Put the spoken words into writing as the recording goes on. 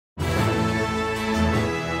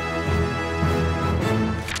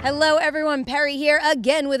Hello, everyone. Perry here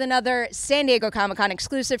again with another San Diego Comic-Con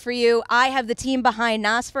exclusive for you. I have the team behind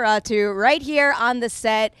NOS4A2 right here on the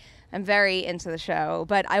set. I'm very into the show,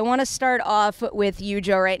 but I want to start off with you,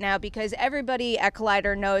 Joe, right now, because everybody at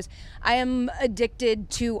Collider knows I am addicted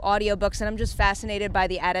to audiobooks, and I'm just fascinated by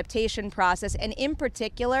the adaptation process, and in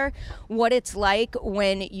particular, what it's like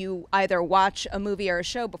when you either watch a movie or a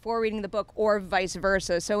show before reading the book or vice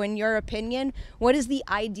versa. So in your opinion, what is the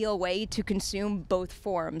ideal way to consume both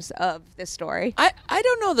forms of this story? I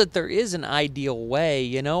don't know that there is an ideal way,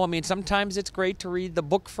 you know? I mean, sometimes it's great to read the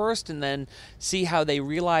book first and then see how they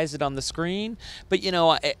realize it on the screen. But, you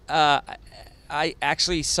know, I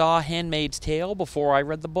actually saw Handmaid's Tale before I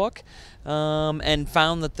read the book, and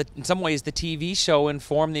found that in some ways the TV show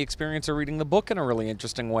informed the experience of reading the book in a really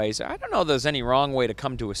interesting way. So I don't know if there's any wrong way to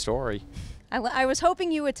come to a story. I was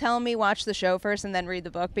hoping you would tell me watch the show first and then read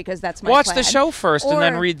the book, because that's my plan. Watch the show first and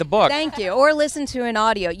then read the book. Thank you. Or listen to an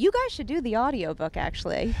audio. You guys should do the audio book,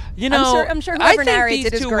 actually. You know, I'm sure whoever narrates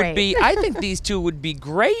it is great. I think these two would be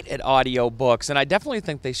great at audio books, and I definitely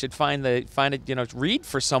think they should find it, you know, read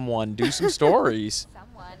for someone, do some stories.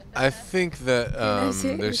 I think that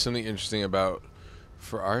there's something interesting about,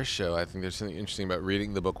 for our show, I think there's something interesting about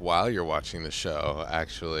reading the book while you're watching the show,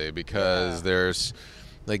 actually, because there's...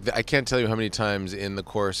 Like, I can't tell you how many times in the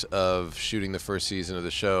course of shooting the first season of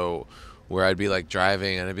the show where I'd be, like,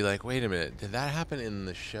 driving and I'd be like, wait a minute, did that happen in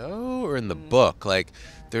the show or in the book? Like,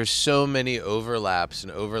 there's so many overlaps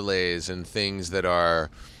and overlays and things that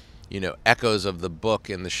are, you know, echoes of the book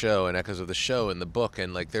in the show and echoes of the show in the book.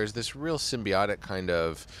 And, like, there's this real symbiotic kind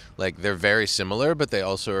of, like, they're very similar, but they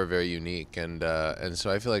also are very unique. And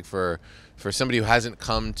so I feel like for somebody who hasn't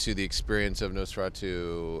come to the experience of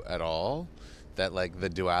NOS4A2 at all, that, like, the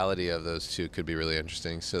duality of those two could be really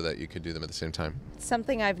interesting, so that you could do them at the same time.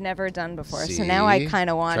 Something I've never done before, See? so now I kind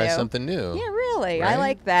of want to. Try something new. Yeah, really. Right? I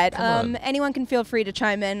like that. Come on. Anyone can feel free to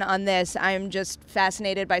chime in on this. I'm just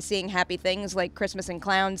fascinated by seeing happy things like Christmas and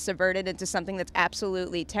clowns subverted into something that's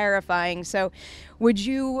absolutely terrifying. So would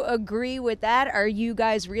you agree with that? Are you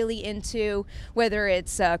guys really into, whether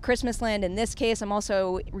it's Christmasland in this case, I'm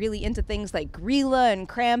also really into things like Grilla and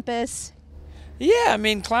Krampus. Yeah, I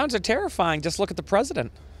mean, clowns are terrifying. Just look at the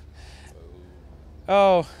president.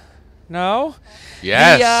 Oh, no?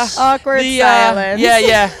 Yes. Awkward silence.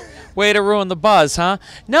 Yeah. Way to ruin the buzz, huh?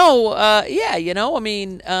 No, yeah, you know, I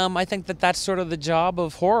mean, I think that's sort of the job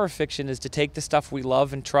of horror fiction, is to take the stuff we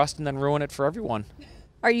love and trust and then ruin it for everyone.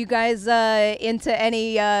 Are you guys into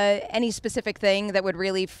any specific thing that would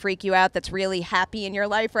really freak you out, that's really happy in your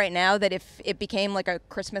life right now, that if it became like a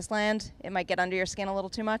Christmas land, it might get under your skin a little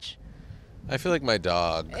too much? I feel like my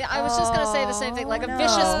dog. I was just going to say the same thing. Like a vicious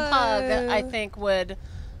pug, I think would.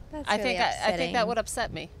 I think that would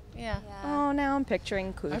upset me. Yeah. Oh, now I'm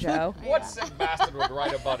picturing Cujo. What sick bastard would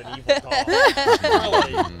write about an evil dog?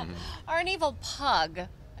 Really? Or an evil pug,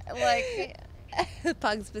 like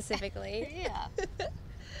pug specifically. Yeah.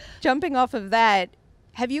 Jumping off of that,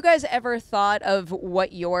 have you guys ever thought of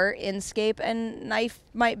what your Inscape and knife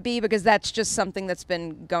might be? Because that's just something that's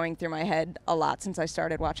been going through my head a lot since I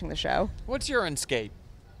started watching the show. What's your Inscape?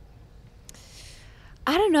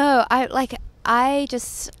 I don't know. I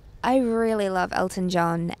really love Elton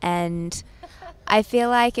John, and I feel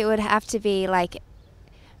like it would have to be like,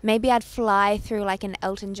 maybe I'd fly through like an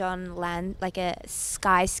Elton John land, like a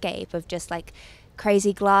skyscape of just like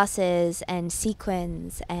crazy glasses and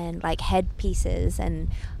sequins and like headpieces, and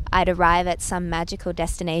I'd arrive at some magical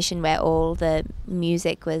destination where all the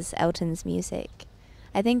music was Elton's music.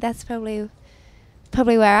 I think that's probably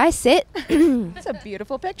where I sit. That's a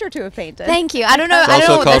beautiful picture to have painted. Thank you. I don't know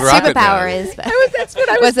what the superpower is. But that's what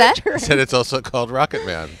I was picturing. I said it's also called Rocket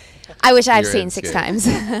Man. I wish I've Your seen 6 times.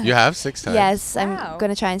 You have 6 times? Yes, Wow. I'm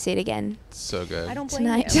going to try and see it again. It's so good. I don't blame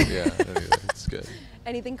Tonight. you. Yeah, it's good.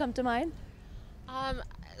 Anything come to mind?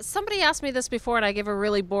 Somebody asked me this before, and I gave a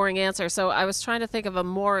really boring answer, so I was trying to think of a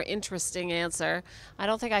more interesting answer. I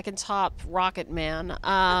don't think I can top Rocket Man.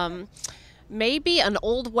 Maybe an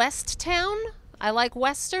Old West town? I like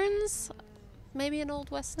Westerns. Maybe an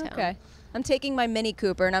Old West town. Okay. I'm taking my Mini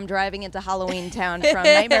Cooper and I'm driving into Halloween Town from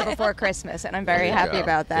Nightmare Before Christmas, and I'm very happy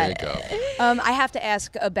about that. There you go. I have to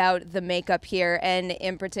ask about the makeup here, and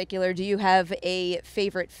in particular, do you have a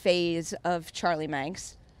favorite phase of Charlie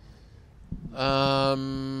Manx?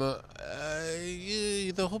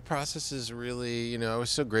 The whole process is really, you know, I was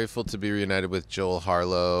so grateful to be reunited with Joel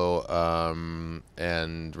Harlow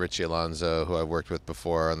and Richie Alonso, who I've worked with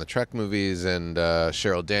before on the Trek movies, and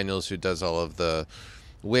Cheryl Daniels, who does all of the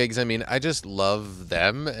wigs. I mean, I just love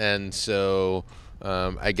them, and so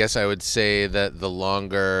I guess I would say that the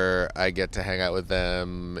longer I get to hang out with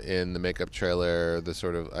them in the makeup trailer, the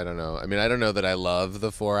sort of, I don't know. I mean, I don't know that I love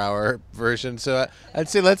the 4-hour version, so I'd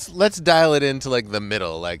say let's dial it into like the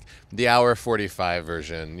middle, like the hour 45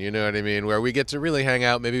 version. You know what I mean? Where we get to really hang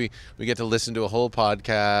out. Maybe we get to listen to a whole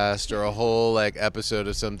podcast or a whole like episode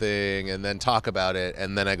of something, and then talk about it,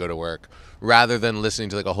 and then I go to work, rather than listening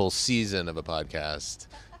to like a whole season of a podcast.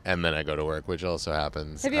 And then I go to work, which also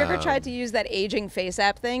happens. Have you ever tried to use that aging face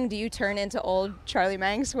app thing? Do you turn into old Charlie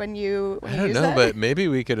Manx when you I don't use know, that? but maybe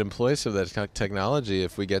we could employ some of that technology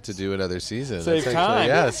if we get to do another season. Save That's time.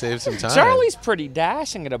 Yeah, save some time. Charlie's pretty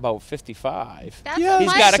dashing at about 55. That's Yeah, He's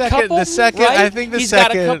my got a second- couple. the second- right? I think the He's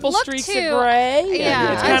second- got a couple Look streaks to- of gray.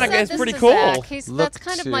 Yeah, It's I kinda- said it's this pretty to cool. Zach. That's Look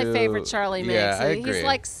kind of my favorite Charlie Manx. Yeah, I He's agree.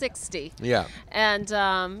 like 60. Yeah. And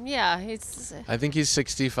yeah, he's I think he's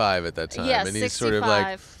 65 at that time. yeah, and he's 65. sort of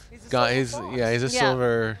like he's a Yeah.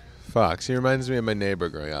 silver fox. He reminds me of my neighbor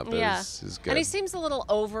growing up. Yeah, It's good. and he seems a little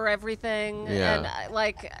over everything. Yeah.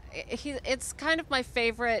 And it's kind of my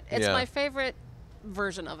favorite. It's Yeah. my favorite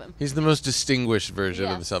version of him. He's the most distinguished version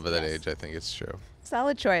of Yes, himself at that yes. age. I think it's true.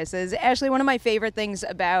 Solid choices. Ashleigh, one of my favorite things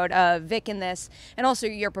about Vic in this, and also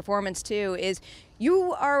your performance too, is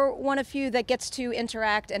you are one of few that gets to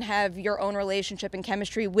interact and have your own relationship and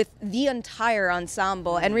chemistry with the entire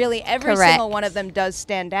ensemble. And really every Correct. single one of them does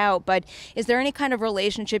stand out. But is there any kind of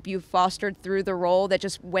relationship you fostered through the role that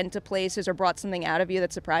just went to places or brought something out of you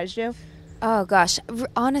that surprised you? Oh gosh,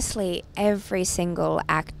 honestly, every single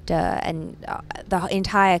actor and the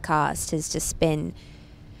entire cast has just been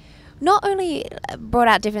not only brought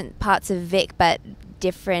out different parts of Vic, but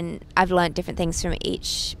I've learned different things from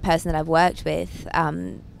each person that I've worked with.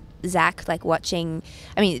 Zach, like watching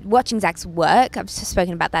Zach's work, I've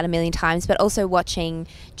spoken about that a million times, but also watching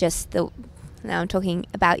just now I'm talking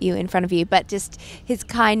about you in front of you, but just his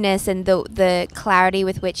kindness and the clarity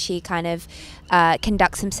with which he kind of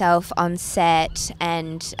conducts himself on set,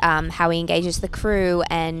 and how he engages the crew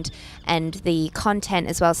and the content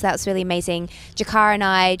as well. So that was really amazing. Jahkara and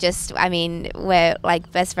I we're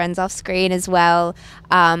like best friends off screen as well.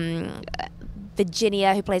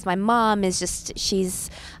 Virginia, who plays my mom, she's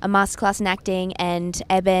a masterclass in acting, and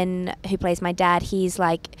Eben, who plays my dad, he's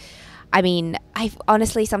like, I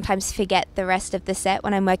honestly sometimes forget the rest of the set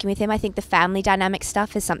when I'm working with him. I think the family dynamic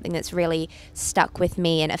stuff is something that's really stuck with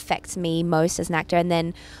me and affects me most as an actor. And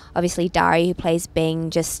then obviously Dari, who plays Bing,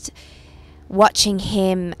 just watching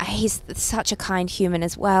him, he's such a kind human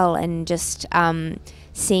as well, and just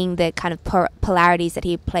seeing the kind of polarities that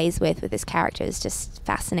he plays with his character is just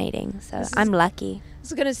fascinating. So I'm lucky.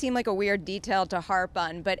 This is going to seem like a weird detail to harp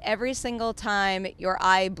on, but every single time your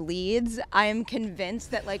eye bleeds, I am convinced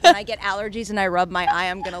that like when I get allergies and I rub my eye,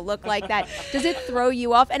 I'm going to look like that. Does it throw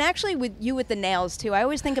you off? And actually with the nails too, I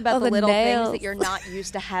always think about the little things that you're not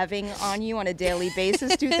used to having on you on a daily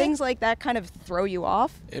basis. Do things like that kind of throw you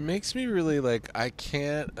off? It makes me really like, I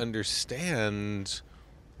can't understand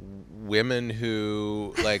women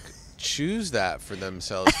who like choose that for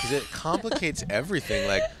themselves, because it complicates everything.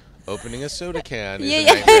 Like opening a soda can is a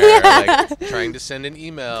nightmare. Like trying to send an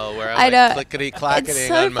email where I'm like clickety-clacketing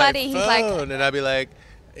so on my funny. He's phone, like, and I'd be like,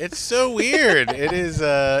 it's so weird. It is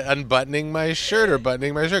unbuttoning my shirt or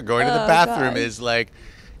buttoning my shirt. Going to the bathroom is like,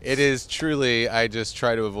 it is truly, I just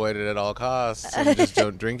try to avoid it at all costs and just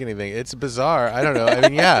don't drink anything. It's bizarre. I don't know. I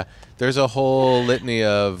mean, yeah, there's a whole litany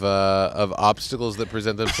of obstacles that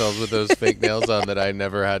present themselves with those fake nails on that I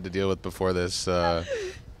never had to deal with before this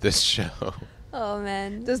show. Oh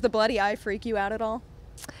man. Does the bloody eye freak you out at all?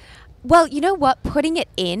 Well, you know what? Putting it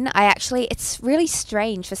in, it's really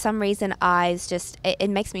strange. For some reason, eyes it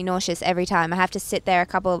makes me nauseous every time. I have to sit there a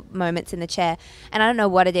couple of moments in the chair, and I don't know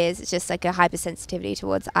what it is. It's just like a hypersensitivity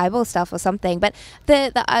towards eyeball stuff or something. But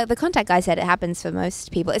the contact guy said it happens for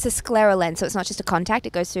most people. It's a scleral lens, so it's not just a contact.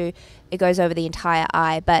 It goes over the entire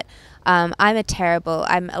eye. But I'm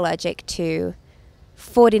allergic to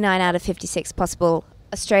 49 out of 56 possible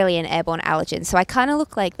Australian airborne allergens. So I kind of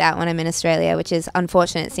look like that when I'm in Australia, which is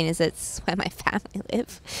unfortunate, seeing as it's where my family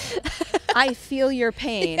live. I feel your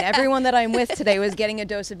pain. Everyone that I'm with today was getting a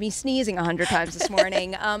dose of me sneezing 100 times this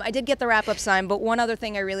morning. I did get the wrap-up sign, but one other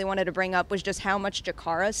thing I really wanted to bring up was just how much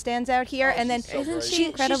Jahkara stands out here. And then Isn't she she's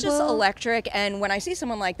incredible? just electric, and when I see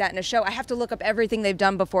someone like that in a show, I have to look up everything they've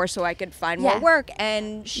done before so I could find more work.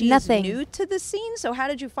 And she's new to the scene, so how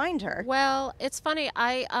did you find her? Well, it's funny.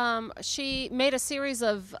 She made a series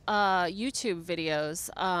of YouTube videos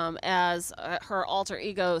as her alter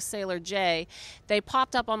ego Sailor J. They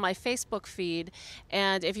popped up on my Facebook Facebook feed.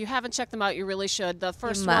 And if you haven't checked them out, you really should. The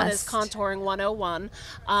first one is must. Contouring 101,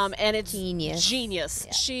 and it's Genius.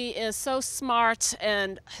 Yeah. She is so smart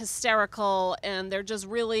and hysterical, and they're just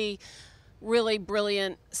really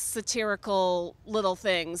brilliant, satirical little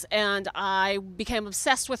things. And I became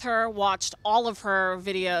obsessed with her, watched all of her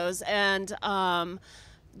videos, and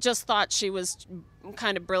just thought she was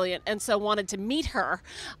kind of brilliant, and so wanted to meet her,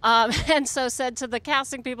 and so said to the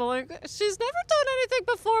casting people, like, she's never done anything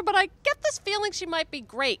before, but I get this feeling she might be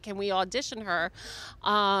great. Can we audition her?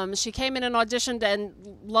 She came in and auditioned, and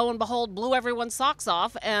lo and behold, blew everyone's socks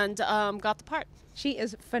off and got the part. She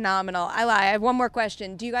is phenomenal. I lie. I have one more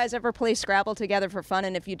question. Do you guys ever play Scrabble together for fun?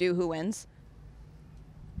 And if you do, who wins?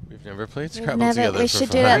 We've never played Scrabble together. We for should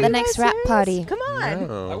fun. do it at the Are you next guys rap serious? party. Come on.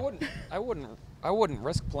 No. I wouldn't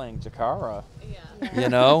risk playing Jahkara. You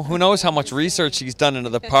know, who knows how much research he's done into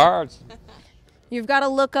the parts. You've got to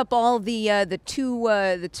look up all the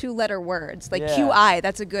two-letter words, like Yeah. QI.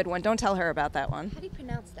 That's a good one. Don't tell her about that one. How do you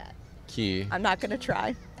pronounce that? Key. I'm not going to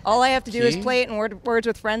try. All I have to do is Key? play it in Words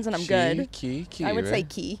with Friends, and I'm good. Key. I would say right?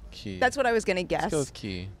 key. Key. That's what I was going to guess. Let's go with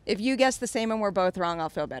key. If you guess the same and we're both wrong, I'll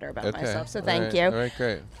feel better about Okay. myself. So All thank right. you. All right,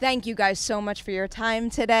 great. Thank you guys so much for your time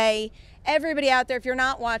today. Everybody out there, if you're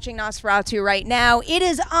not watching NOS4A2 right now, it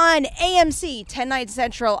is on AMC 10 9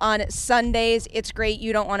 Central on Sundays. It's great.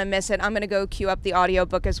 You don't want to miss it. I'm going to go queue up the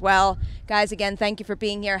audiobook as well. Guys, again, thank you for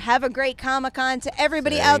being here. Have a great Comic-Con. To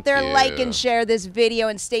everybody out Thank there, like you. and share this video,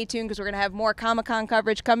 and stay tuned because we're going to have more Comic-Con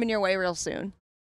coverage coming your way real soon.